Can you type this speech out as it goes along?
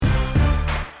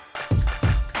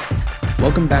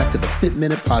Welcome back to the Fit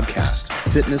Minute Podcast,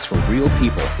 Fitness for Real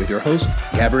People, with your host,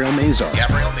 Gabrielle Mazar.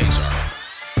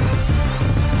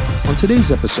 On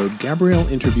today's episode, Gabrielle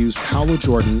interviews Paula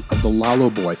Jordan of the Lalo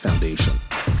Boy Foundation.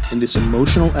 In this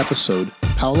emotional episode,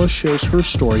 Paula shares her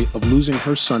story of losing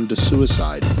her son to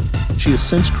suicide. She has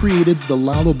since created the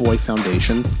Lalo Boy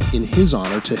Foundation in his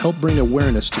honor to help bring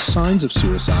awareness to signs of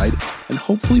suicide and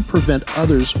hopefully prevent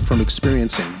others from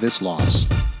experiencing this loss.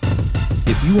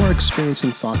 If you are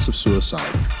experiencing thoughts of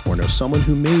suicide or know someone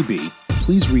who may be,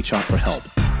 please reach out for help.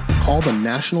 Call the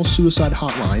National Suicide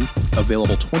Hotline,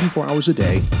 available 24 hours a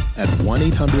day at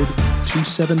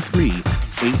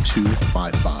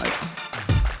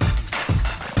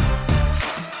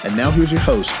 1-800-273-8255. And now here's your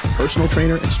host, personal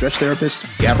trainer and stretch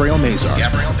therapist, Gabrielle Mazar.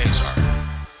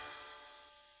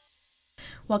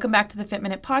 Welcome back to the Fit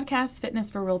Minute Podcast, Fitness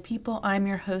for Real People. I'm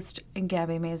your host,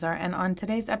 Gabby Mazar, and on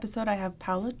today's episode, I have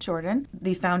Paula Jordan,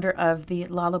 the founder of the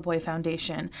Lalo Boy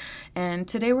Foundation. And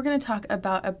today we're going to talk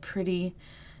about a pretty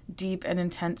deep and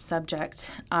intense subject.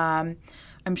 I'm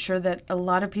sure that a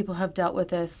lot of people have dealt with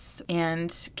this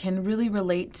and can really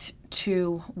relate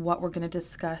to what we're going to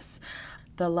discuss.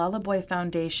 The Lalo Boy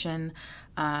Foundation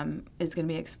is going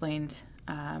to be explained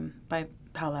by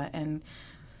Paula, and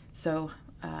so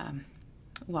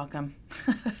welcome.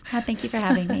 Thank you for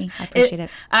having me. I appreciate it.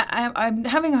 I'm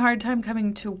having a hard time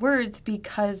coming to words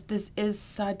because this is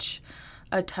such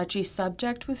a touchy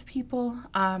subject with people.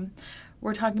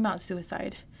 We're talking about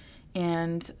suicide,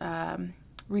 and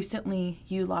recently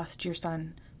you lost your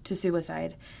son to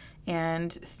suicide,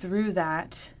 and through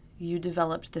that you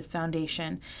developed this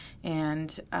foundation,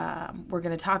 and we're going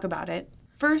to talk about it.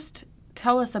 First,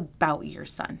 tell us about your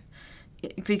son,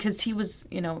 because he was,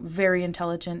 very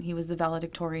intelligent. He was the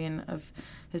valedictorian of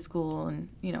his school, and,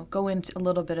 go into a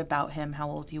little bit about him, how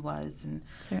old he was, and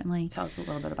certainly tell us a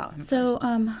little bit about him. So,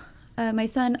 my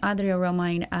son, Adrio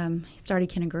Romine, he started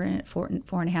kindergarten at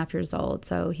 4.5 years old.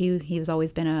 So he was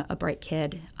always been a bright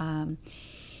kid.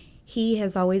 He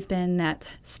has always been that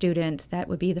student that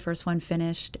would be the first one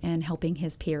finished and helping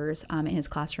his peers in his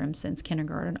classroom since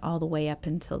kindergarten all the way up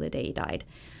until the day he died.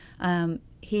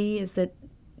 He's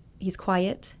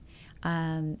quiet.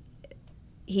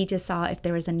 He just saw if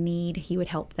there was a need, he would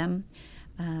help them.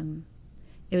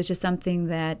 It was just something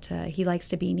that he likes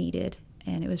to be needed,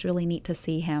 and it was really neat to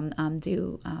see him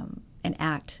do an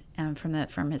act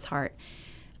from his heart.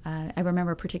 I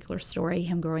remember a particular story,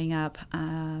 him growing up.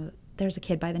 There's a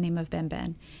kid by the name of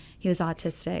Ben. He was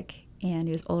autistic, and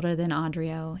he was older than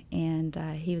Adrio, and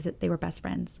they were best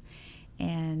friends.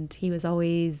 And he was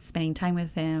always spending time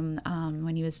with him.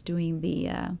 When he was doing the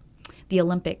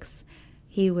Olympics,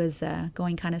 he was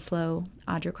going kind of slow.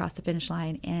 Adrio crossed the finish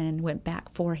line and went back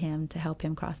for him to help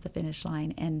him cross the finish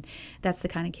line. And that's the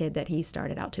kind of kid that he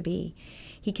started out to be.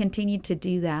 He continued to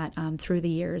do that through the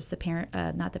years.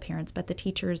 Not the parents, but the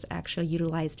teachers actually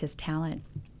utilized his talent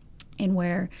in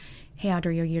where, hey,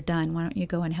 Adrio, you're done. Why don't you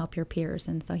go and help your peers?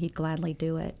 And so he'd gladly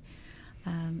do it.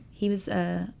 He was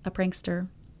a prankster.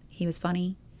 He was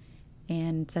funny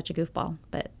and such a goofball,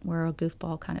 but we're a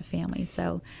goofball kind of family.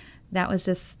 So that was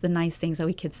just the nice things that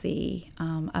we could see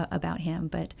about him.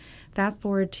 But fast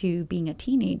forward to being a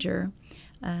teenager,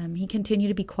 he continued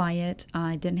to be quiet.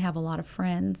 I didn't have a lot of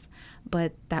friends,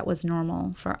 but that was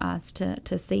normal for us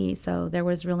to see. So there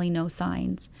was really no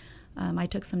signs. I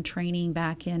took some training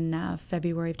back in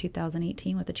February of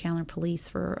 2018 with the Chandler Police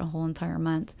for a whole entire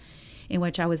month, in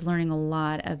which I was learning a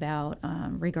lot about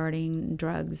regarding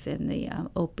drugs and the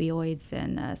opioids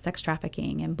and sex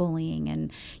trafficking and bullying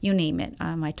and you name it.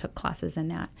 I took classes in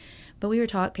that. But we were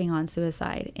talking on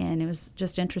suicide, and it was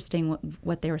just interesting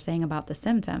what they were saying about the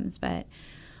symptoms. But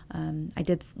I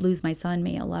did lose my son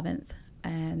May 11th,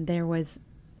 and there was,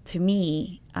 to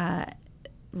me,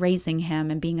 raising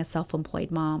him and being a self-employed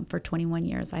mom for 21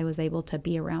 years, I was able to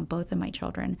be around both of my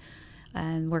children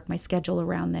and work my schedule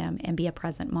around them and be a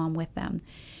present mom with them.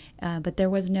 But there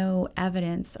was no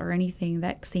evidence or anything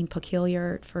that seemed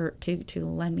peculiar to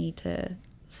lend me to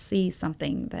see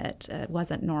something that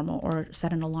wasn't normal or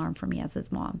set an alarm for me as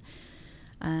his mom.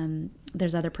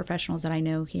 There's other professionals that I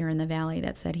know here in the Valley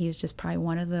that said he was just probably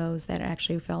one of those that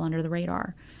actually fell under the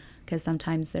radar, because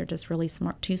sometimes they're just really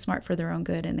too smart for their own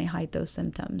good, and they hide those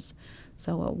symptoms.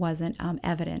 So it wasn't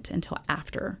evident until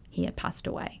after he had passed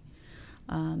away.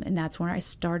 And that's when I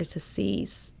started to see,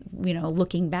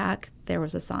 looking back, there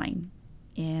was a sign.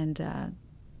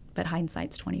 But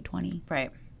hindsight's 20/20.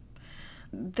 Right.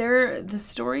 The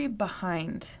story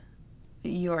behind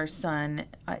your son,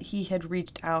 he had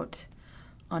reached out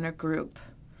on a group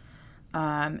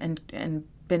and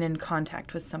been in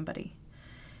contact with somebody.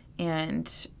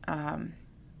 And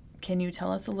Can you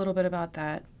tell us a little bit about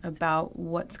that, about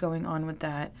what's going on with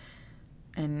that,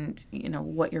 and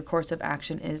what your course of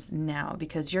action is now,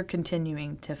 because you're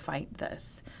continuing to fight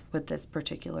this with this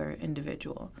particular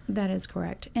individual? That is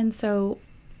correct. And so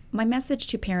my message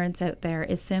to parents out there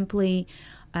is simply,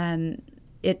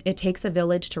 it takes a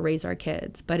village to raise our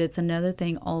kids, but it's another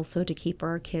thing also to keep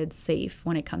our kids safe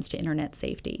when it comes to internet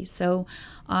safety. So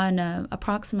on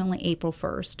approximately April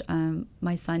 1st,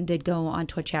 my son did go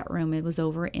onto a chat room. It was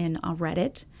over in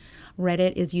Reddit.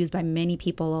 Reddit is used by many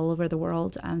people all over the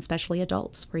world, especially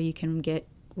adults, where you can get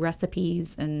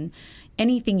recipes and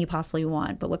anything you possibly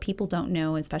want. But what people don't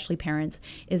know, especially parents,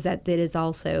 is that it is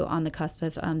also on the cusp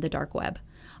of the dark web.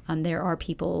 There are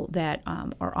people that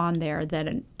are on there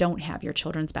that don't have your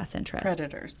children's best interest.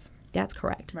 Predators. That's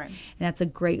correct. Right. And that's a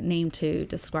great name to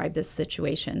describe this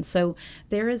situation. So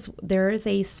there is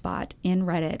a spot in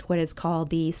Reddit, what is called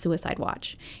the Suicide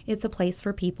Watch. It's a place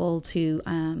for people to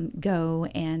go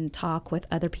and talk with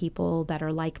other people that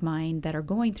are like mind, that are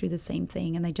going through the same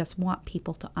thing, and they just want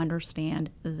people to understand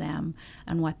them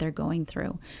and what they're going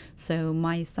through. So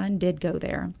my son did go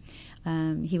there.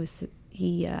 He was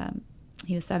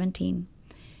 17.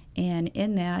 And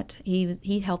in that,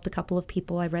 he helped a couple of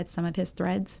people. I read some of his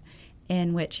threads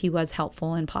in which he was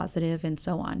helpful and positive and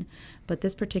so on. But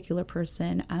this particular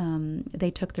person,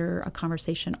 they took a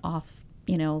conversation off,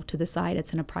 to the side.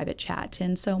 It's in a private chat.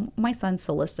 And so my son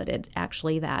solicited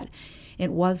actually that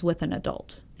it was with an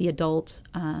adult. The adult,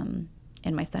 and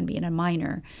my son being a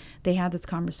minor, they had this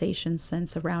conversation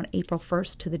since around April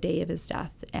 1st to the day of his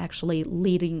death, actually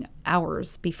leading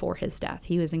hours before his death.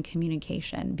 He was in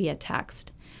communication via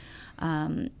text.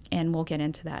 And we'll get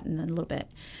into that in a little bit.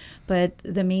 But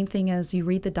the main thing is you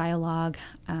read the dialogue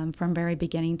from very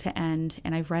beginning to end,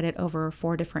 and I've read it over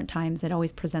 4 different times. It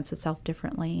always presents itself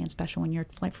differently, especially when your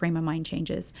frame of mind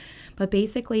changes. But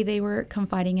basically, they were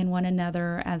confiding in one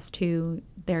another as to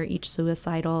they're each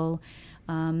suicidal,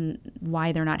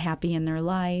 why they're not happy in their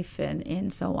life,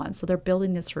 and so on. So they're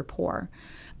building this rapport.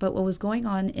 But what was going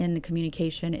on in the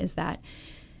communication is that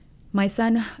my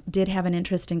son did have an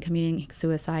interest in committing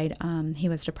suicide. He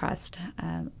was depressed,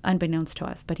 unbeknownst to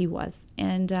us, but he was.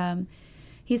 And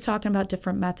he's talking about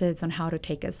different methods on how to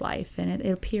take his life. And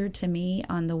it appeared to me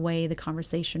on the way the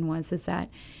conversation was is that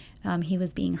he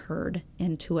was being herd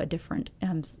into a different,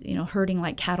 herding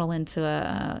like cattle into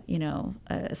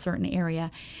a certain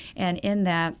area. And in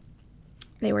that,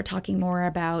 they were talking more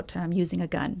about using a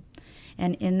gun.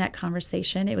 And in that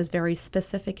conversation, it was very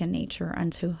specific in nature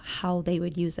onto how they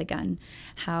would use a gun,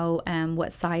 how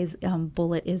what size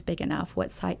bullet is big enough, what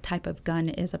type of gun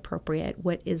is appropriate,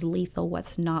 what is lethal,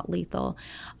 what's not lethal.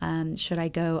 Should I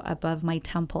go above my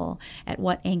temple? At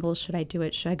what angle should I do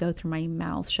it? Should I go through my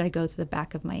mouth? Should I go through the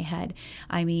back of my head?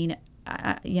 I mean,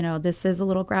 this is a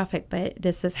little graphic, but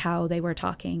this is how they were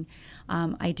talking.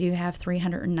 I do have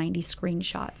 390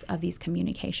 screenshots of these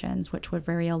communications, which were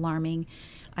very alarming.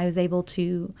 I was able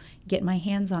to get my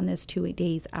hands on this 2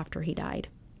 days after he died.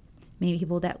 Many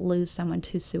people that lose someone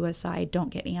to suicide don't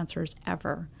get answers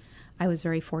ever. I was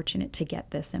very fortunate to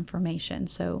get this information,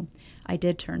 so I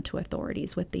did turn to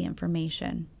authorities with the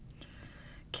information.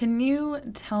 Can you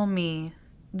tell me,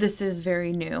 this is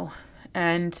very new,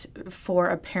 and for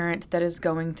a parent that is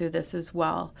going through this as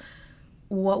well,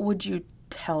 what would you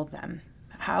tell them?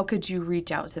 How could you reach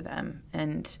out to them,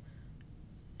 and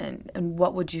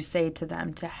what would you say to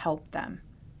them to help them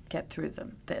get through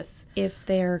this? If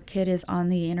their kid is on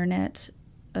the internet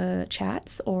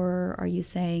chats, or are you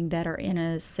saying that are in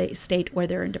a state where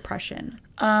they're in depression?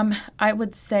 I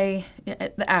would say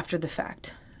after the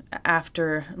fact,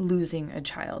 after losing a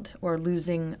child or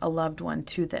losing a loved one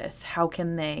to this, how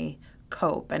can they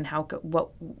cope, and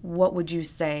what would you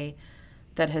say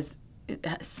that has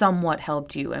somewhat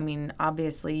helped you? I mean,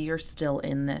 obviously you're still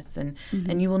in this, and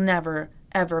you will never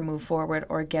ever move forward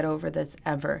or get over this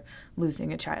ever,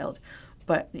 losing a child.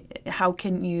 But how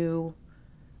can you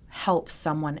help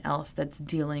someone else that's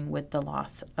dealing with the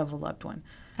loss of a loved one?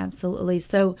 Absolutely.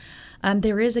 So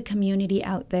there is a community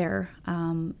out there,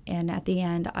 and at the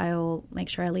end, I'll make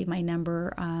sure I leave my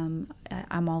number.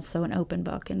 I'm also an open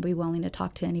book and be willing to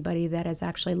talk to anybody that has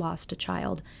actually lost a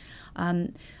child.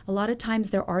 A lot of times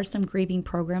there are some grieving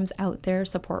programs out there,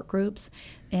 support groups,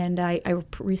 and I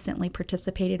recently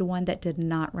participated in one that did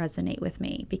not resonate with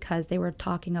me because they were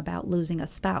talking about losing a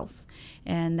spouse,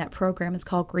 and that program is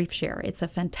called Grief Share. It's a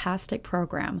fantastic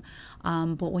program,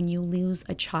 but when you lose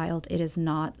a child, it is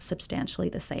not substantially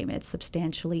the same. It's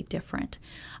substantially different.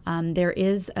 There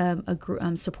is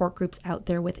support groups out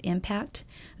there with impact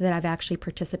that I've actually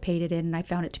participated in, and I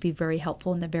found it to be very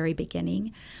helpful in the very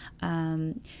beginning.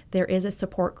 There There is a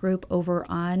support group over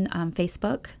on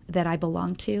Facebook that I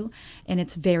belong to, and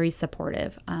it's very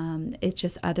supportive. It's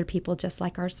just other people just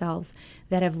like ourselves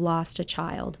that have lost a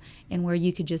child, and where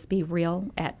you could just be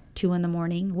real at 2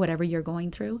 a.m, whatever you're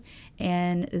going through,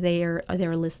 and they're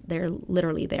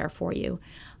literally there for you.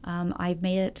 I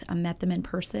met them in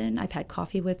person. I've had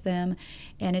coffee with them,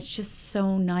 and it's just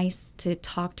so nice to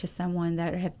talk to someone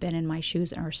that have been in my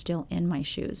shoes and are still in my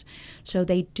shoes. So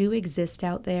they do exist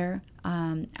out there.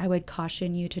 I would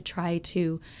caution you to try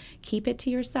to keep it to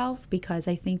yourself, because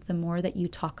I think the more that you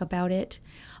talk about it,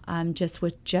 just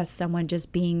with just someone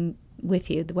just being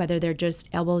with you, whether they're just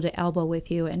elbow to elbow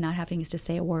with you and not having to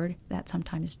say a word, that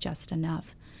sometimes just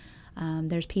enough.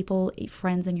 There's people,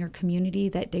 friends in your community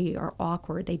that they are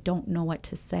awkward. They don't know what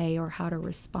to say or how to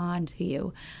respond to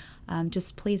you.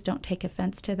 Just please don't take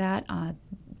offense to that.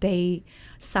 They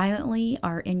silently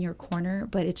are in your corner,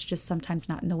 but it's just sometimes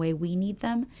not in the way we need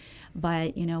them.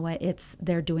 But you know what?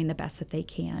 They're doing the best that they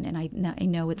can. And I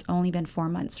know it's only been 4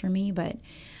 months for me, but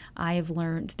I've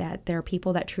learned that there are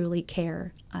people that truly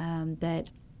care,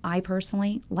 that I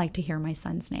personally like to hear my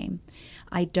son's name.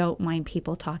 I don't mind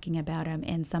people talking about him,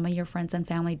 and some of your friends and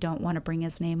family don't want to bring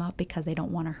his name up because they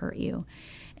don't want to hurt you.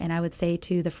 And I would say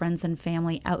to the friends and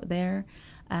family out there,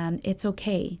 it's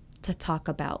okay to talk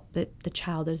about the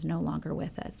child is no longer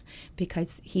with us,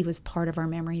 because he was part of our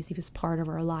memories, he was part of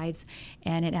our lives,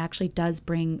 and it actually does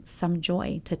bring some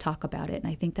joy to talk about it. And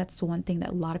I think that's the one thing that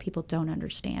a lot of people don't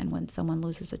understand when someone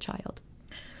loses a child.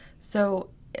 So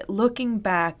looking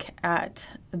back at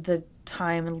the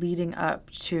time leading up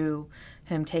to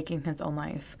him taking his own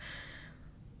life,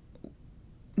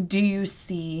 do you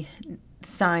see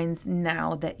signs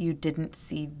now that you didn't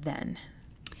see then?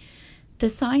 The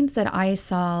signs that I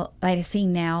see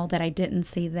now that I didn't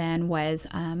see then was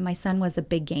my son was a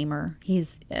big gamer.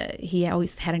 He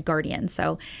always had a guardian,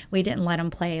 so we didn't let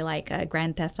him play like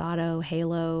Grand Theft Auto,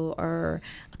 Halo, or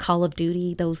Call of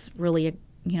Duty. Those really,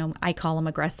 I call them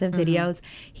aggressive videos.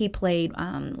 He played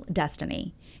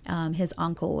Destiny. His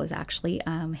uncle was actually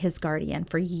his guardian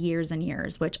for years and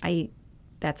years, which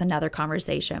that's another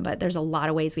conversation, but there's a lot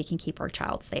of ways we can keep our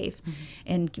child safe.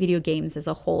 And video games as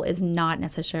a whole is not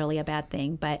necessarily a bad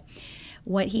thing. But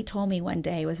what he told me one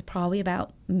day was probably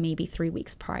about maybe 3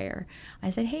 weeks prior.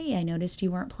 I said, "Hey, I noticed you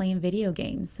weren't playing video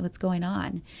games. What's going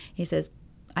on?" He says,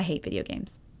 "I hate video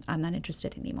games. I'm not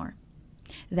interested anymore."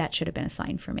 That should have been a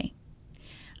sign for me.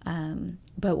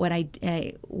 But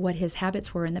what his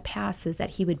habits were in the past is that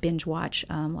he would binge watch,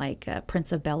 like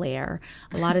Prince of Bel-Air,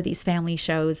 a lot of these family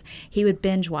shows. He would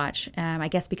binge watch. I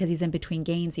guess because he's in between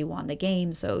games, he won the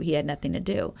game, so he had nothing to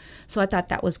do. So I thought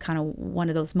that was kind of one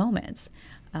of those moments.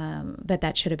 But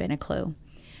that should have been a clue.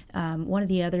 One of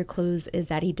the other clues is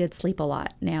that he did sleep a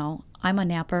lot. Now, I'm a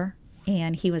napper,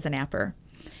 and he was a napper,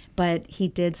 but he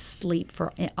did sleep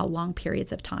for long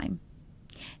periods of time.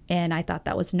 And I thought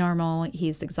that was normal.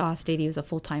 He's exhausted. He was a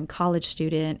full-time college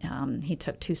student. He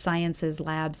took 2 sciences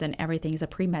labs and everything. He's a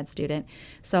pre-med student.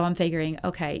 So I'm figuring,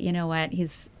 okay, you know what?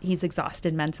 He's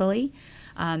exhausted mentally.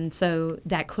 So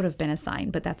that could have been a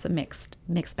sign, but that's a mixed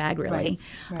bag, really.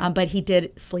 Right. But he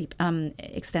did sleep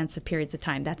extensive periods of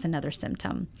time. That's another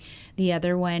symptom. The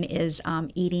other one is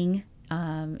eating.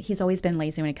 He's always been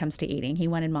lazy when it comes to eating. He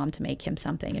wanted mom to make him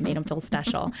something. It made him feel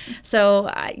special.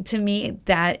 So to me,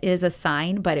 that is a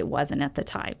sign, but it wasn't at the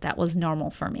time. That was normal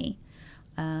for me.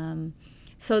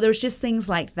 So there's just things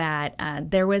like that.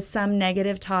 There was some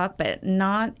negative talk, but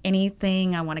not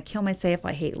anything, I want to kill myself,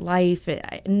 I hate life.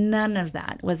 None of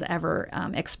that was ever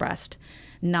expressed,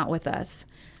 not with us.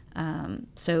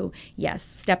 So yes,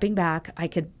 stepping back, I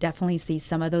could definitely see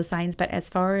some of those signs. But as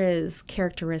far as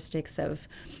characteristics of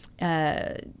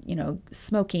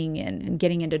smoking and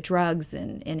getting into drugs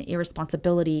and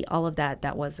irresponsibility, all of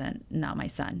that wasn't not my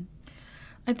son.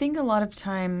 I think a lot of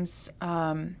times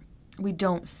we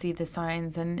don't see the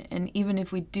signs, and even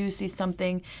if we do see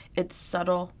something, it's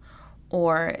subtle,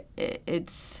 or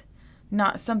it's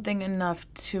not something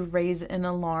enough to raise an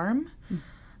alarm.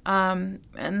 And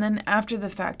then after the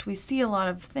fact, we see a lot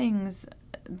of things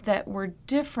that were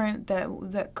different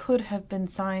that could have been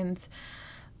signs,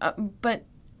 but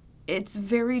it's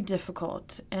very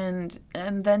difficult, and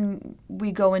then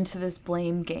we go into this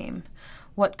blame game.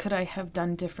 What could I have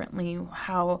done differently?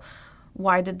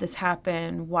 Why did this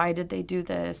happen? Why did they do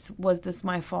this? Was this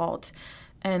my fault?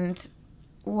 And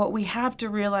what we have to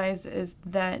realize is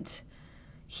that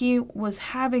he was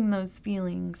having those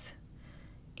feelings,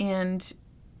 and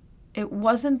it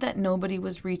wasn't that nobody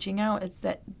was reaching out, it's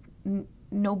that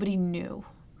nobody knew.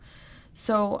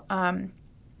 So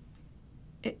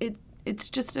it's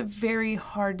just a very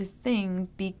hard thing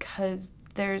because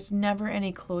there's never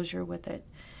any closure with it.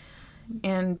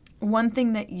 And one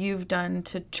thing that you've done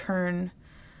to turn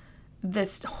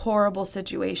this horrible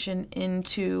situation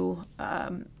into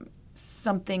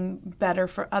something better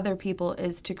for other people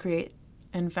is to create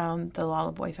and found the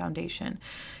Lala Boy Foundation.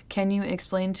 Can you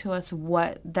explain to us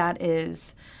what that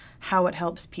is, how it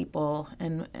helps people,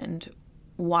 and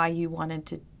why you wanted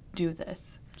to do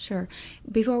this? Sure.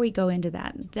 Before we go into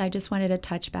that, I just wanted to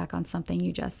touch back on something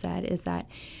you just said, is that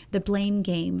the blame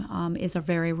game is a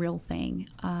very real thing.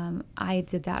 I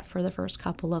did that for the first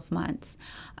couple of months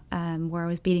where I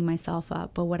was beating myself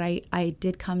up. But what I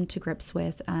did come to grips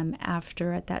with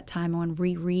after at that time when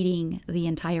rereading the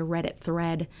entire Reddit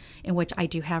thread, in which I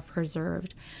do have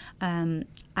preserved,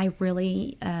 I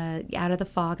really, out of the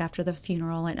fog after the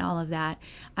funeral and all of that,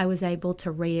 I was able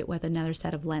to rate it with another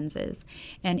set of lenses.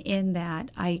 And in that,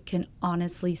 I can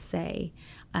honestly say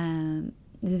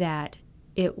that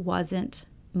it wasn't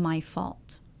my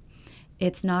fault.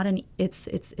 It's not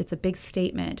it's a big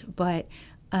statement, but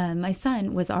my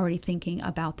son was already thinking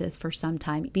about this for some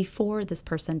time before this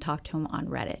person talked to him on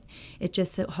Reddit. It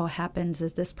just so happens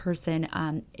is this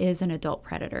person is an adult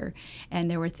predator, and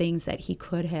there were things that he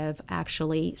could have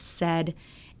actually said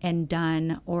and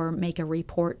done or make a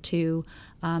report to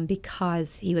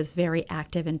because he was very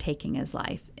active in taking his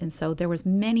life. And so there was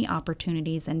many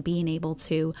opportunities in being able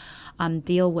to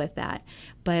deal with that.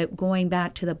 But going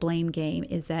back to the blame game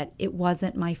is that it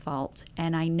wasn't my fault.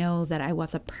 And I know that I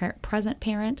was a present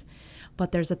parent,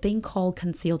 but there's a thing called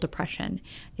concealed depression.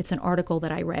 It's an article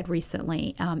that I read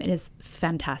recently. It is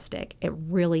fantastic. It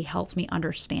really helps me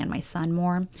understand my son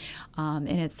more. And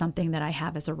it's something that I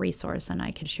have as a resource, and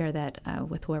I can share that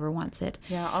with whoever wants it.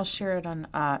 Yeah, I'll share it on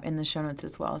in the show notes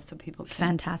as well, so people can.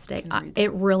 Fantastic. Can read that.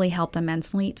 It really helped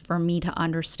immensely for me to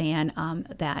understand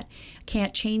that I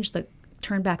can't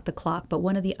turn back the clock, but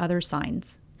one of the other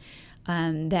signs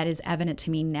that is evident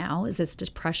to me now is this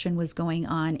depression was going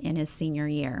on in his senior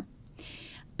year.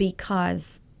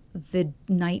 Because the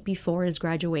night before his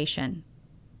graduation,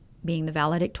 being the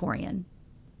valedictorian,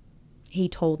 he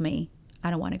told me, I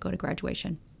don't want to go to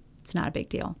graduation. It's not a big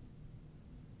deal.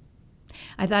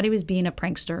 I thought he was being a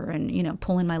prankster and,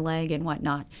 pulling my leg and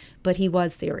whatnot, but he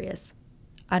was serious.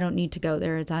 I don't need to go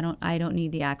there. I don't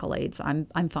need the accolades.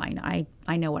 I'm fine.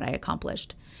 I know what I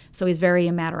accomplished. So he's very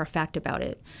matter of fact about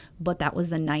it. But that was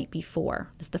the night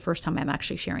before. This is the first time I'm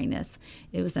actually sharing this.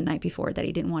 It was the night before that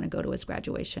he didn't want to go to his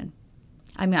graduation.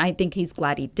 I mean, I think he's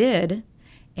glad he did,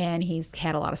 and he's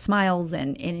had a lot of smiles,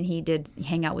 and he did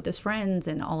hang out with his friends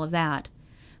and all of that.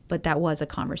 But that was a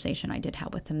conversation I did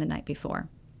have with him the night before.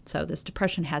 So this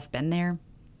depression has been there.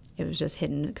 It was just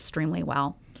hidden extremely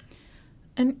well.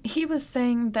 And he was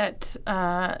saying that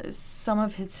some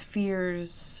of his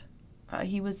fears,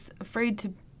 he was afraid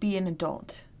to be an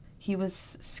adult. He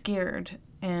was scared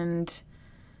and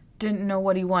didn't know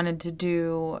what he wanted to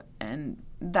do. And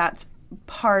that's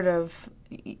part of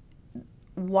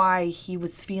why he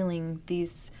was feeling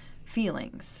these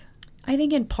feelings. I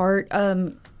think in part,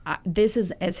 this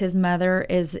is, as his mother,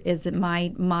 is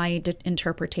my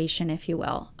interpretation, if you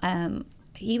will.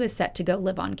 He was set to go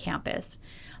live on campus.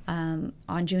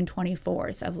 On June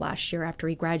 24th of last year, after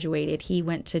he graduated, he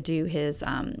went to do his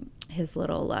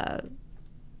little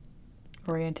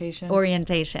orientation.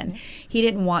 Mm-hmm. He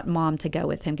didn't want mom to go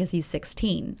with him because he's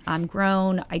 16. I'm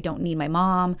grown. I don't need my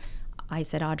mom. I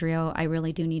said, Audrio, I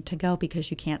really do need to go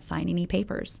because you can't sign any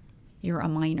papers. You're a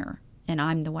minor, and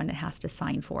I'm the one that has to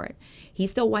sign for it. He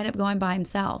still wound up going by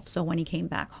himself. So when he came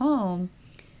back home,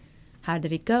 how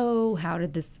did it go? How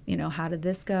did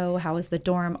this go? How was the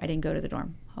dorm? I didn't go to the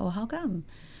dorm. Oh, how come?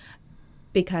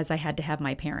 Because I had to have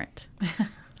my parent.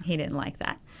 He didn't like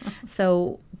that.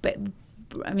 So, but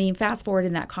I mean, fast forward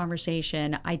in that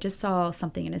conversation, I just saw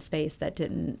something in his face that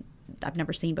I've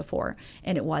never seen before,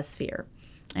 and it was fear.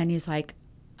 And he's like,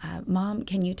 Mom,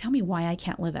 can you tell me why I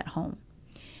can't live at home?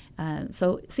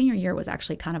 So senior year was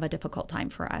actually kind of a difficult time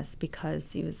for us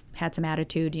because he had some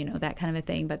attitude, that kind of a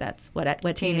thing. But that's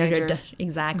what teenager does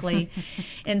exactly.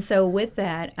 And so with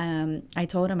that, I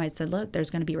told him, I said, look,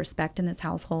 there's going to be respect in this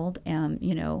household, and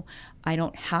I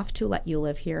don't have to let you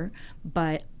live here,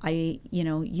 but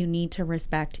you need to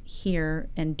respect here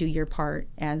and do your part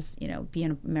as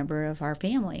being a member of our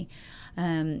family.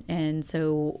 And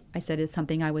so I said it's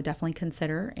something I would definitely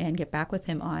consider and get back with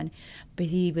him on. But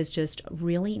he was just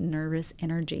really nervous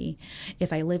energy.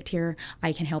 If I lived here,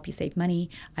 I can help you save money.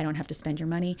 I don't have to spend your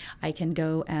money. I can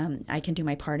go, I can do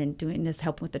my part in doing this,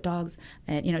 helping with the dogs,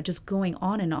 and, just going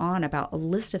on and on about a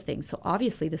list of things. So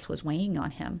obviously this was weighing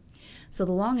on him. So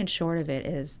the long and short of it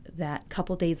is that a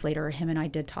couple days later, him and I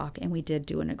did talk, and we did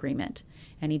do an agreement,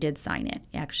 and he did sign it.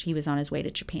 Actually, he was on his way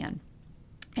to Japan.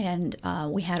 And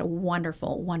we had a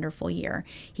wonderful, wonderful year.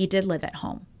 He did live at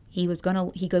home. He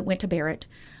went to Barrett,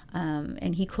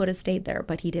 and he could have stayed there,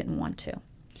 but he didn't want to.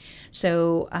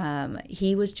 So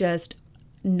he was just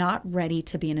not ready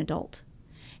to be an adult.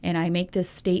 And I make this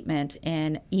statement,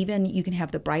 and even you can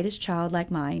have the brightest child like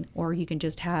mine, or you can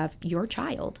just have your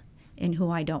child, and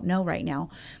who I don't know right now.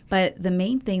 But the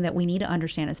main thing that we need to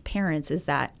understand as parents is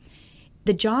that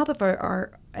the job of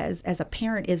our as a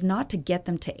parent is not to get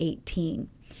them to 18.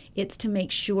 It's to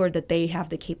make sure that they have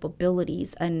the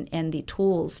capabilities and the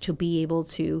tools to be able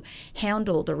to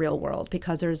handle the real world,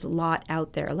 because there's a lot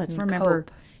out there. Let's remember,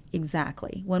 cope.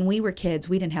 Exactly. When we were kids,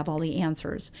 we didn't have all the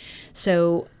answers.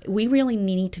 So we really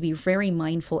need to be very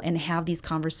mindful and have these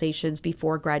conversations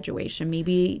before graduation,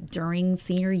 maybe during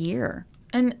senior year.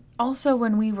 And also,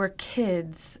 when we were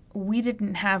kids, we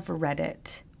didn't have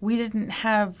Reddit. We didn't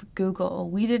have Google.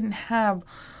 We didn't have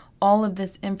all of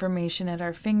this information at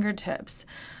our fingertips.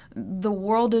 The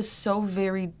world is so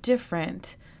very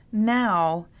different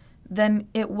now than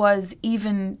it was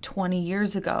even 20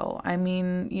 years ago. I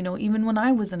mean, even when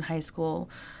I was in high school,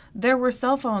 there were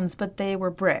cell phones, but they were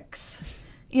bricks.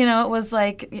 It was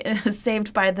like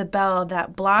Saved by the Bell,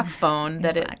 that block phone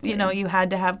that Exactly. you had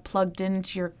to have plugged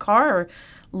into your car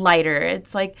lighter.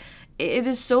 It's like, it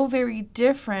is so very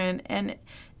different,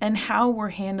 and how we're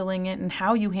handling it and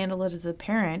how you handle it as a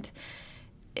parent,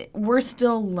 we're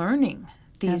still learning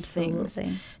these things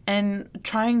and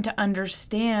trying to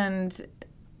understand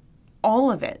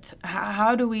all of it.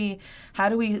 How do we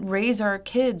raise our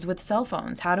kids with cell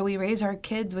phones? How do we raise our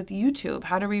kids with YouTube?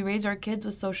 How do we raise our kids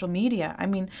with social media? I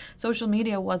mean, social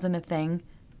media wasn't a thing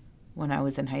when I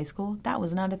was in high school. That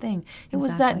was not a thing. It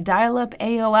was that dial-up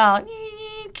AOL.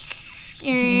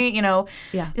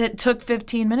 Yeah. It took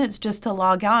 15 minutes just to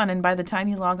log on, and by the time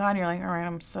you log on, you're like, all right,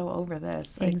 I'm so over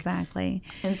this. Like, Exactly.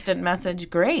 instant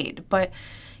message, great. But,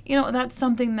 that's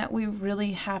something that we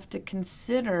really have to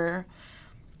consider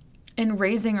in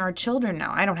raising our children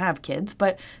now. I don't have kids,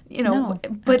 but, No,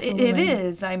 but it absolutely.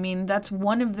 is. I mean, that's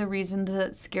one of the reasons that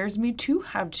it scares me to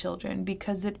have children,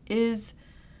 because it is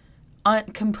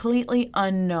completely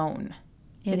unknown.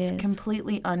 It's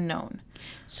completely unknown.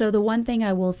 So the one thing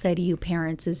I will say to you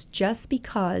parents is, just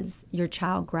because your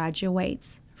child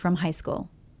graduates from high school,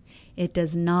 it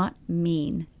does not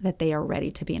mean that they are ready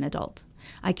to be an adult.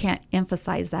 I can't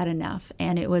emphasize that enough.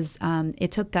 And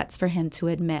it took guts for him to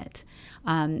admit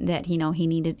that,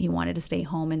 he wanted to stay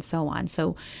home and so on.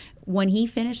 So when he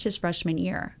finished his freshman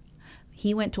year,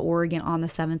 he went to Oregon on the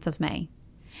 7th of May.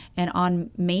 And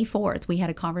on May 4th, we had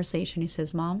a conversation. He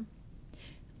says, Mom,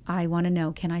 I want to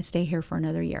know, can I stay here for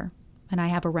another year? And I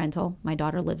have a rental. My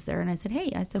daughter lives there. And I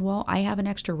said, well, I have an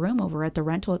extra room over at the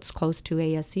rental. It's close to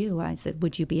ASU. I said,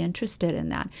 would you be interested in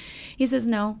that? He says,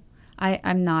 no,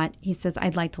 I'm not. He says,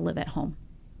 I'd like to live at home.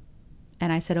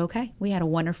 And I said, okay. We had a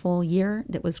wonderful year.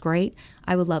 That was great.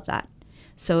 I would love that.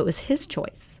 So it was his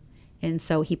choice. And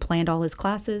so he planned all his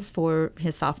classes for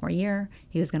his sophomore year.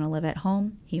 He was going to live at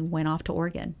home. He went off to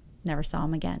Oregon. Never saw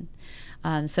him again.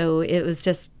 So it was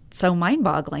just so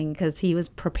mind-boggling, because he was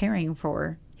preparing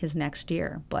for his next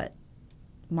year, but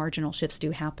marginal shifts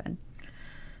do happen.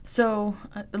 So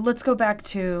let's go back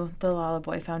to the Lala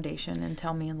Boy Foundation and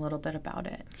tell me a little bit about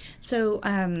it. So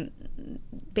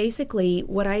basically,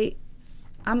 by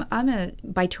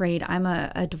trade, I'm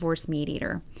a divorce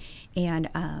mediator,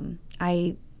 and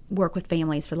I work with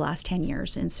families for the last 10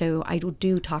 years. And so I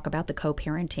do talk about the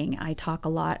co-parenting. I talk a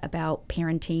lot about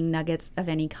parenting nuggets of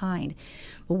any kind.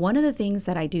 But one of the things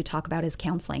that I do talk about is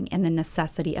counseling, and the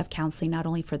necessity of counseling, not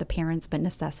only for the parents, but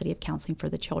necessity of counseling for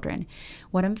the children.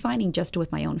 What I'm finding just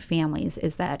with my own families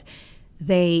is that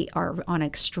they are on an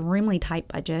extremely tight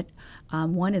budget.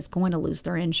 One is going to lose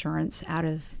their insurance out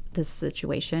of this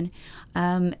situation,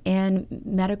 and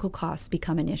medical costs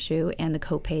become an issue, and the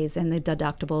copays and the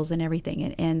deductibles and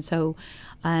everything. And so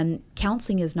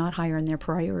counseling is not higher in their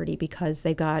priority, because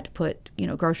they've got to put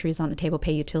groceries on the table,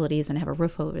 pay utilities, and have a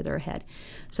roof over their head.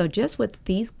 So just with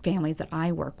these families that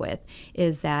I work with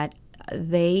is that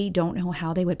they don't know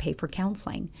how they would pay for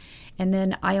counseling. And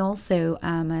then I also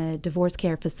am a divorce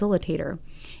care facilitator,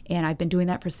 and I've been doing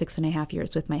that for 6.5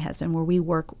 years with my husband, where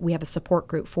we have a support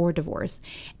group for divorce.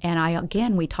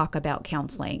 And we talk about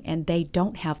counseling, and they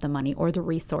don't have the money or the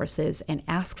resources, and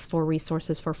asks for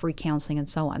resources for free counseling and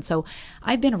so on. So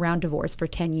I've been around divorce for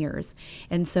 10 years.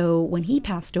 And so when he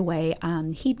passed away,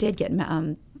 he did get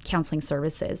counseling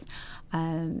services.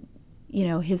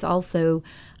 His also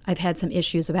I've had some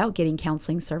issues about getting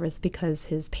counseling service because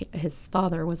his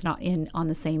father was not on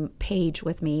the same page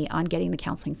with me on getting the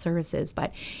counseling services.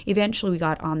 But eventually we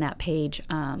got on that page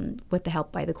with the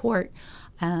help by the court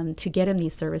to get him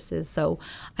these services. So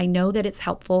I know that it's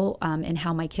helpful in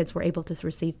how my kids were able to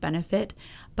receive benefit,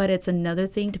 but it's another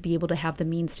thing to be able to have the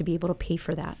means to be able to pay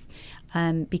for that.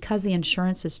 Because the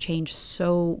insurance has changed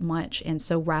so much and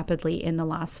so rapidly in the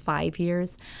last 5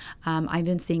 years, I've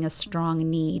been seeing a strong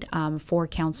need for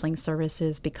counseling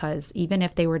services, because even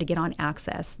if they were to get on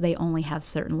access, they only have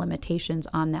certain limitations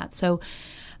on that. So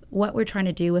what we're trying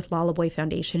to do with Lala Boy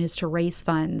Foundation is to raise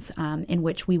funds in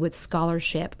which we would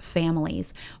scholarship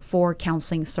families for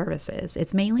counseling services.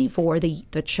 It's mainly for the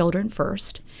children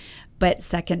first, but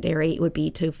secondary would be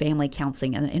to family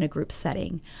counseling in a group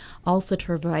setting. Also to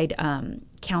provide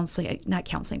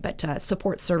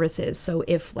support services. So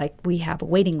if we have a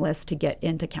waiting list to get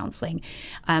into counseling,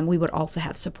 we would also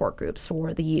have support groups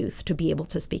for the youth to be able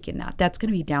to speak in that. That's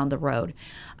going to be down the road.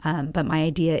 But my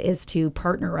idea is to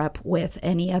partner up with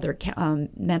any other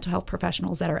mental health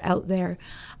professionals that are out there.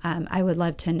 I would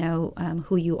love to know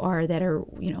who you are that are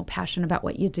passionate about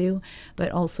what you do,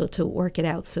 but also to work it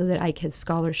out so that I could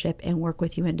scholarship and work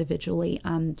with you individually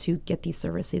to get these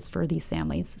services for these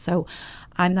families. So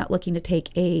I'm not looking to take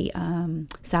a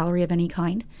salary of any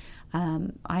kind.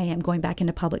 I am going back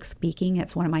into public speaking.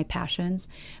 It's one of my passions,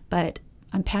 but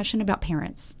I'm passionate about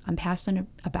parents. I'm passionate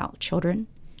about children.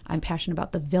 I'm passionate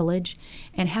about the village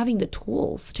and having the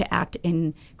tools to act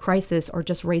in crisis or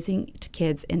just raising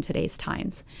kids in today's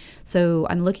times. So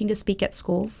I'm looking to speak at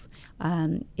schools.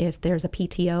 If there's a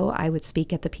PTO, I would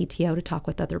speak at the PTO to talk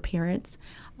with other parents.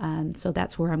 So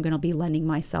that's where I'm going to be lending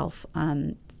myself,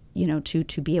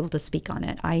 to be able to speak on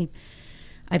it.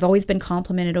 I've always been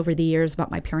complimented over the years about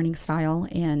my parenting style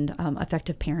and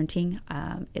effective parenting.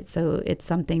 It's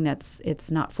something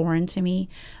it's not foreign to me,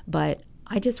 but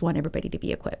I just want everybody to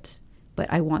be equipped.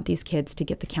 But I want these kids to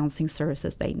get the counseling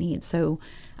services they need, so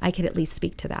I could at least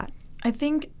speak to that. I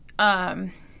think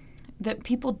that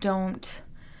people don't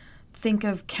think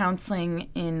of counseling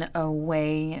in a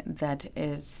way that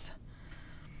is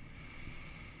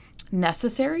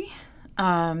necessary.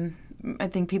 I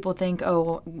think people think,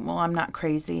 oh, well, I'm not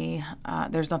crazy.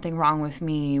 There's nothing wrong with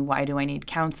me. Why do I need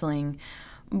counseling?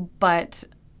 But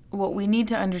what we need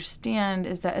to understand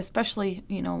is that, especially,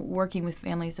 working with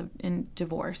families in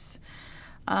divorce,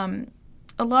 a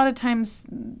lot of times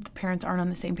the parents aren't on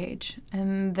the same page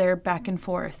and they're back and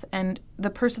forth. And the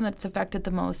person that's affected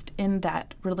the most in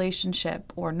that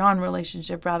relationship, or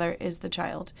non-relationship rather, is the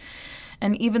child.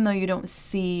 And even though you don't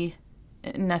see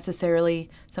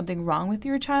necessarily something wrong with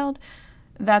your child,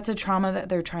 that's a trauma that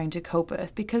they're trying to cope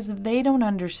with, because they don't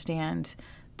understand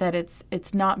that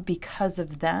it's not because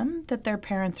of them that their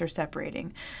parents are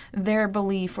separating. Their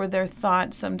belief or their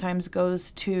thought sometimes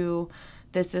goes to,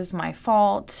 this is my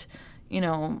fault,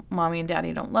 mommy and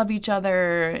daddy don't love each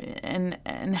other,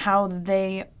 and how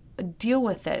they deal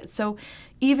with it. So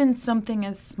even something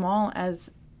as small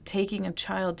as taking a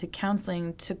child to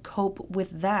counseling to cope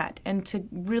with that, and to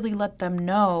really let them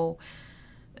know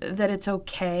that it's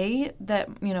okay, that,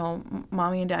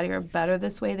 mommy and daddy are better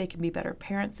this way, they can be better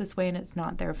parents this way, and it's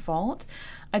not their fault,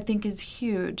 I think is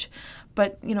huge.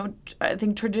 But, I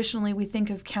think traditionally we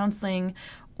think of counseling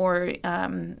or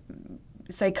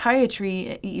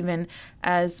psychiatry even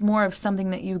as more of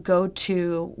something that you go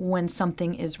to when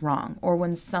something is wrong, or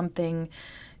when something,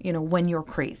 when you're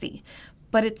crazy.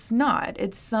 But it's not.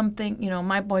 It's something,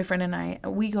 my boyfriend and I,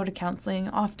 we go to counseling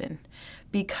often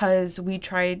because we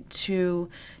try to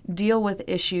deal with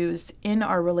issues in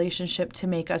our relationship to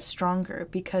make us stronger,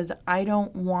 because I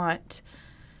don't want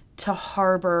to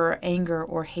harbor anger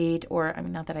or hate, or,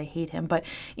 not that I hate him, but,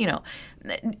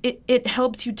 it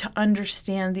helps you to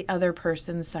understand the other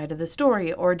person's side of the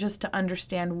story, or just to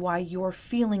understand why you're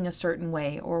feeling a certain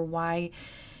way, or why,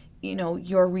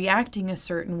 you're reacting a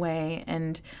certain way.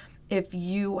 And if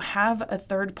you have a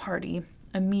third party,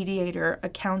 a mediator, a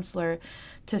counselor,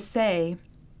 to say,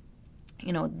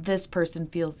 this person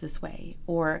feels this way,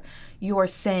 or you're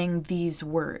saying these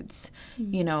words,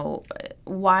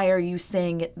 why are you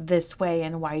saying it this way,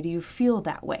 and why do you feel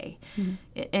that way?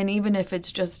 Mm-hmm. And even if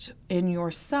it's just in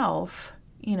yourself,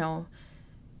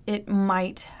 it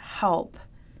might help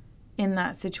in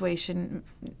that situation,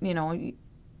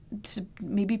 to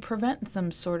maybe prevent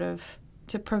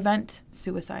to prevent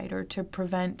suicide, or to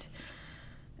prevent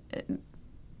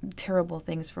terrible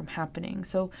things from happening.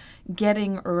 So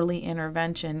getting early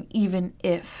intervention, even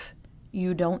if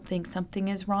you don't think something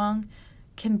is wrong,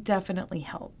 can definitely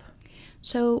help.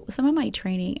 So some of my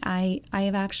training, I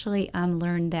have actually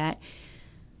learned that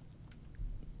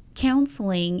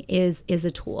counseling is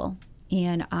a tool.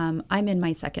 And I'm in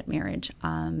my second marriage,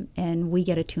 and we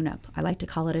get a tune-up. I like to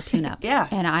call it a tune-up. Yeah.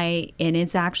 And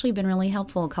it's actually been really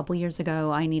helpful. A couple years ago,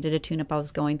 I needed a tune-up. I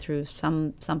was going through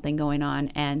something going on,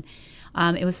 and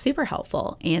it was super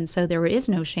helpful. And so there is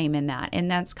no shame in that.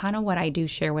 And that's kind of what I do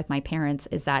share with my parents,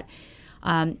 is that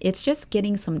it's just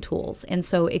getting some tools. And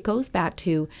so it goes back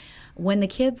to when the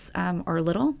kids are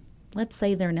little. Let's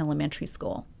say they're in elementary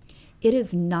school. It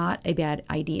is not a bad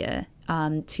idea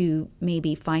to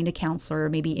maybe find a counselor,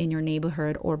 maybe in your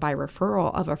neighborhood or by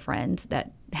referral of a friend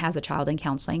that has a child in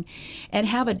counseling, and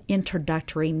have an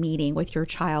introductory meeting with your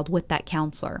child with that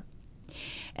counselor.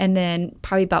 And then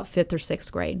probably about 5th or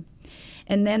 6th grade.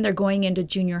 And then they're going into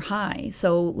junior high.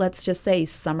 So let's just say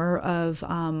summer of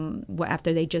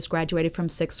after they just graduated from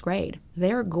 6th grade,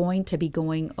 they're going to be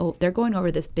going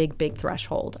over this big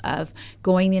threshold of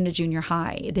going into junior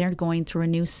high. They're going through a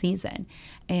new season,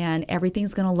 and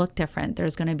everything's going to look different.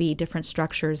 There's going to be different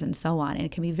structures and so on, and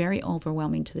it can be very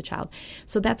overwhelming to the child.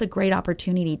 So that's a great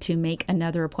opportunity to make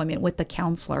another appointment with the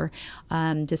counselor,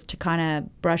 just to kind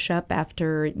of brush up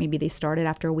after maybe they started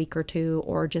after a week or two,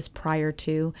 or just prior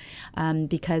to,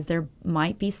 because there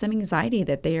might be some anxiety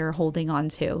that they are holding on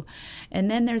to. And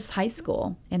then there's high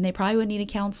school, and they probably would need a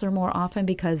counselor more often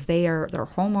because their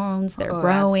hormones, they're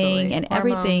growing, absolutely. And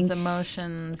Hormones, everything.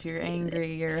 Emotions, you're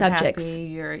angry, you're Subjects. happy,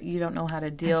 you don't know how to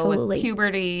deal Absolutely. with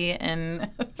puberty and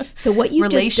so what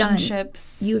you've relationships.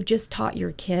 Just done, you've just taught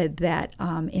your kid that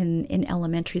in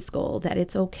elementary school that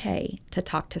it's okay to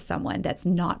talk to someone that's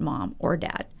not mom or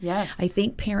dad. Yes. I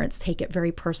think parents take it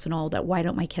very personal that why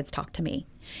don't my kids talk to me?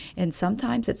 And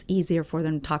sometimes it's easier for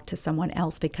them to talk to someone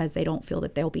else because they don't feel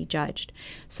that they'll be judged.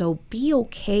 So be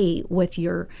okay with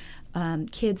your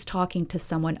kids talking to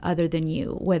someone other than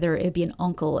you, whether it be an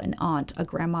uncle, an aunt, a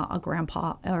grandma, a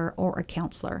grandpa, or a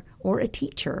counselor, or a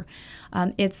teacher.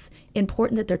 It's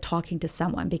important that they're talking to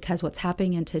someone, because what's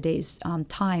happening in today's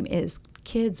time is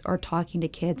kids are talking to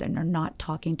kids and they're not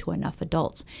talking to enough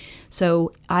adults.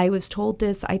 So I was told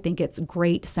this. I think it's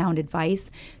great sound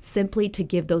advice, simply to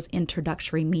give those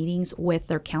introductory meetings with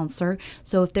their counselor.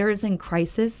 So if there is in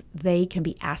crisis, they can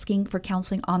be asking for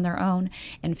counseling on their own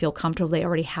and feel comfortable they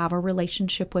already have a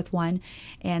relationship with one,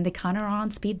 and they kind of are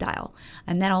on speed dial.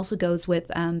 And that also goes with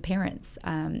parents.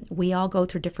 We all go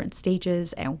through different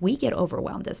stages and we get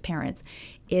overwhelmed as parents.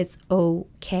 It's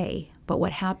okay. But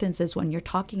what happens is when you're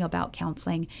talking about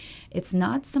counseling, it's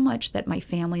not so much that my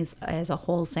family as a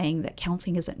whole saying that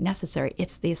counseling isn't necessary.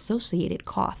 It's the associated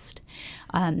cost.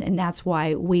 And that's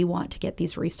why we want to get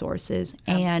these resources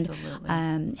and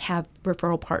have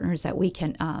referral partners that we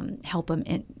can help them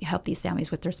and help these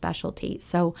families with their specialty.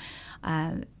 So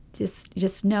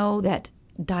just know that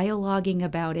dialoguing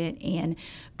about it and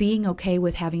being okay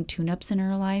with having tune-ups in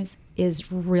our lives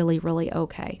is really, really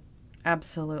okay.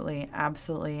 Absolutely.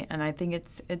 And I think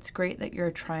it's great that you're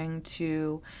trying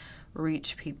to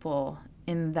reach people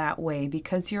in that way,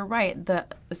 because you're right, the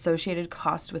associated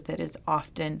cost with it is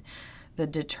often the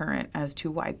deterrent as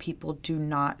to why people do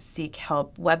not seek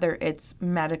help, whether it's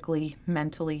medically,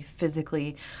 mentally,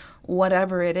 physically,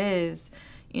 whatever it is.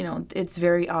 It's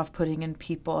very off-putting, and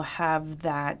people have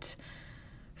that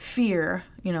fear,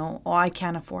 I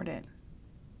can't afford it.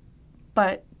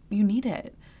 But you need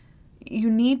it.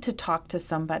 You need to talk to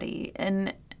somebody,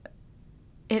 and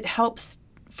it helps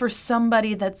for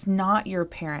somebody that's not your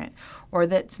parent or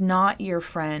that's not your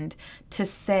friend to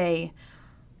say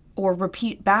or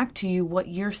repeat back to you what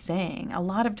you're saying. A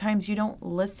lot of times you don't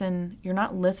listen, you're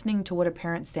not listening to what a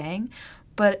parent's saying,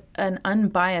 but an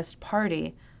unbiased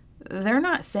party, they're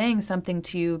not saying something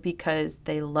to you because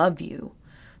they love you.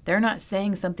 They're not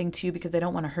saying something to you because they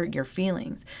don't want to hurt your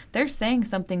feelings. They're saying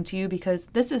something to you because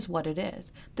this is what it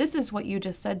is. This is what you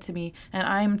just said to me,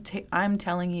 and I'm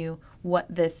telling you what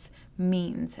this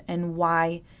means and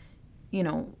why,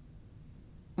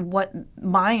 what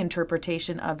my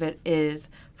interpretation of it is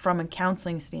from a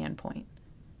counseling standpoint,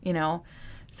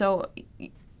 So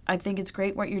I think it's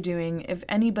great what you're doing. If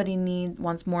anybody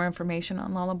wants more information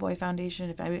on Lala Boy Foundation,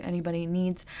 if anybody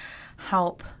needs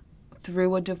help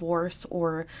through a divorce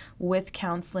or with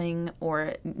counseling,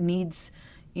 or needs,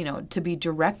 to be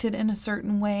directed in a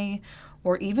certain way,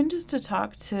 or even just to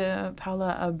talk to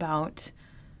Paula about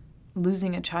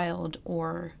losing a child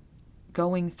or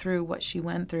going through what she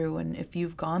went through. And if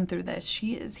you've gone through this,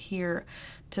 she is here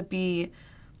to be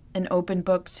an open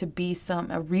book, to be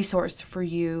a resource for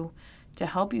you, to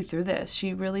help you through this.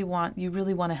 You really want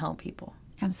to help people.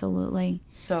 Absolutely.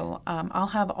 So I'll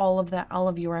have all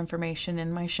of your information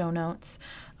in my show notes.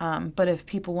 But if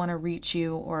people want to reach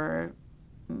you or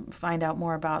find out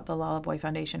more about the Lala Boy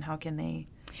Foundation, how can they?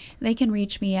 They can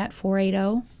reach me at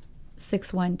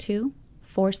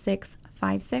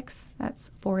 480-612-4656.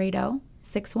 That's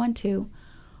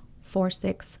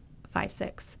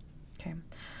 480-612-4656. Okay.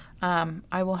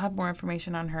 I will have more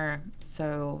information on her.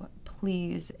 So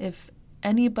please, if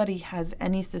anybody has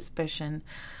any suspicion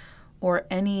or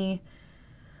any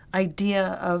idea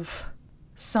of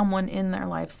someone in their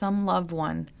life, some loved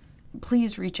one,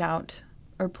 please reach out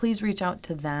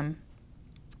to them,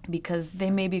 because they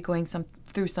may be going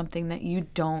through something that you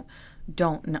don't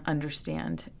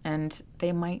understand, and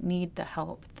they might need the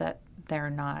help that they're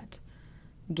not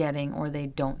getting or they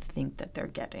don't think that they're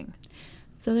getting.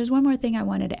 So there's one more thing I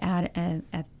wanted to add,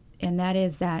 and that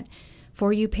is that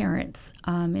for you parents,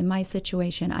 in my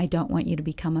situation, I don't want you to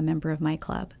become a member of my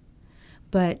club.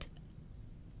 But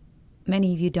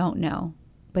many of you don't know,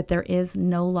 but there is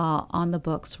no law on the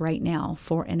books right now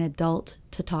for an adult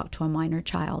to talk to a minor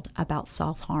child about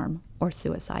self-harm or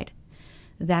suicide.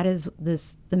 That is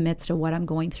the midst of what I'm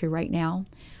going through right now.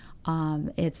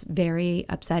 It's very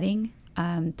upsetting.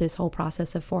 This whole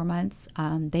process of 4 months,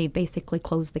 they basically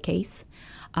closed the case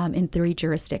in 3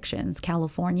 jurisdictions.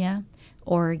 California,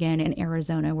 Oregon, and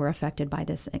Arizona were affected by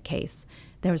this case.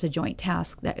 There was a joint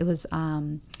task that was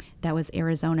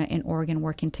Arizona and Oregon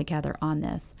working together on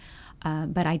this.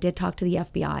 But I did talk to the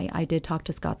FBI. I did talk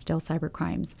to Scottsdale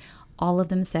Cybercrimes. All of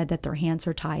them said that their hands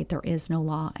are tied. There is no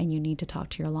law, and you need to talk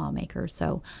to your lawmaker.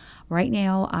 So right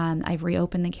now, I've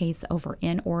reopened the case over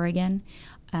in Oregon.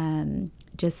 The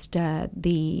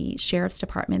sheriff's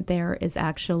department there is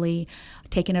actually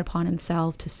taking it upon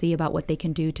himself to see about what they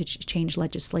can do to change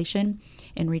legislation,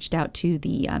 and reached out to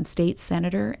the state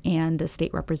senator and the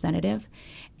state representative,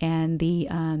 and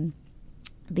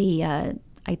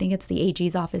I think it's the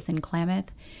AG's office in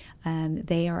Klamath.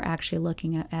 They are actually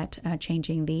looking at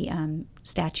changing the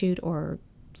statute or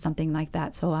something like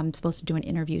that. So I'm supposed to do an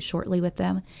interview shortly with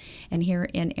them. And here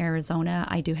in Arizona,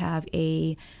 I do have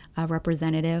a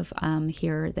representative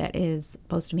here that is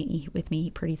supposed to meet with me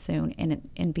pretty soon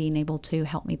and being able to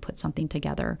help me put something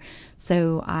together.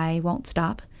 So I won't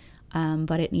stop.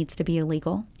 But it needs to be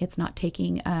illegal. It's not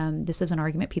taking, this is an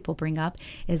argument people bring up,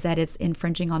 is that it's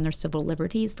infringing on their civil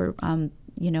liberties for,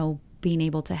 being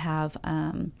able to have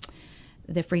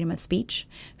the freedom of speech.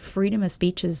 Freedom of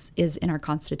speech is in our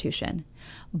Constitution,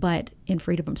 but in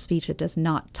freedom of speech, it does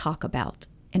not talk about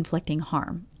inflicting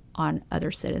harm on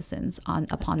other citizens,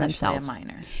 upon themselves. Especially a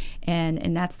minor.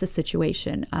 And that's the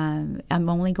situation. I'm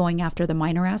only going after the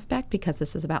minor aspect because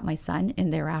this is about my son,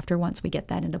 and thereafter, once we get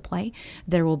that into play,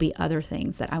 there will be other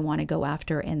things that I want to go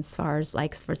after as far as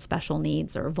like for special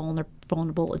needs or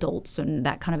vulnerable adults and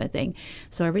that kind of a thing.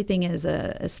 So everything is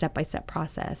a step-by-step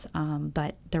process,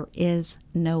 but there is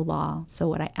no law. So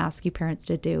what I ask you parents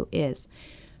to do is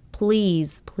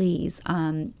please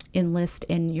enlist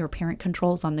in your parent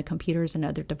controls on the computers and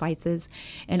other devices,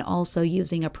 and also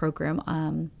using a program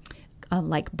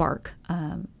like Bark.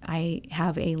 I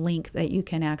have a link that you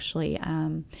can actually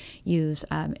use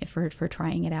for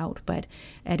trying it out. But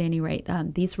at any rate,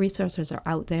 these resources are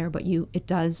out there, but it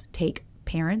does take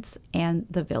parents and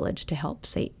the village to help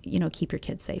keep your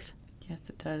kids safe. Yes,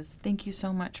 it does. Thank you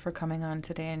so much for coming on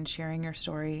today and sharing your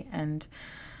story. And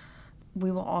we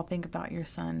will all think about your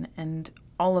son, and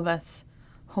all of us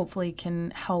hopefully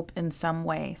can help in some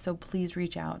way. So please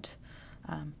reach out.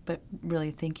 But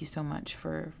really, thank you so much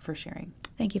for sharing.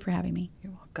 Thank you for having me.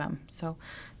 You're welcome. So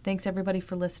thanks everybody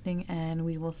for listening, and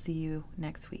we will see you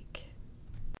next week.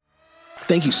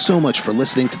 Thank you so much for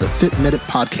listening to the Fit Minute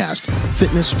Podcast,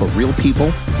 Fitness for Real People,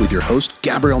 with your host,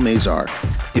 Gabrielle Mazar.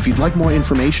 If you'd like more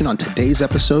information on today's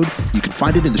episode, you can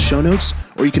find it in the show notes,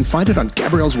 or you can find it on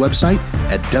Gabrielle's website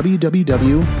at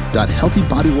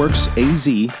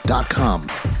www.healthybodyworksaz.com.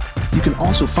 You can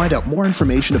also find out more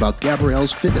information about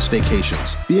Gabrielle's fitness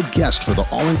vacations. Be a guest for the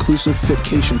all-inclusive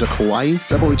Fitcation to Kauai,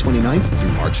 February 29th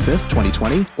through March 5th,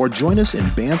 2020, or join us in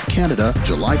Banff, Canada,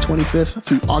 July 25th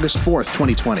through August 4th,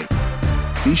 2020.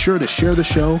 Be sure to share the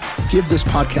show, give this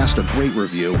podcast a great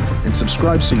review, and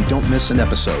subscribe so you don't miss an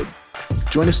episode.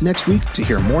 Join us next week to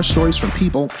hear more stories from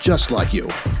people just like you.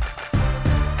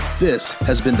 This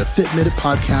has been the Fit Minute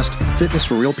Podcast, Fitness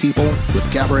for Real People with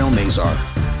Gabrielle Mazar.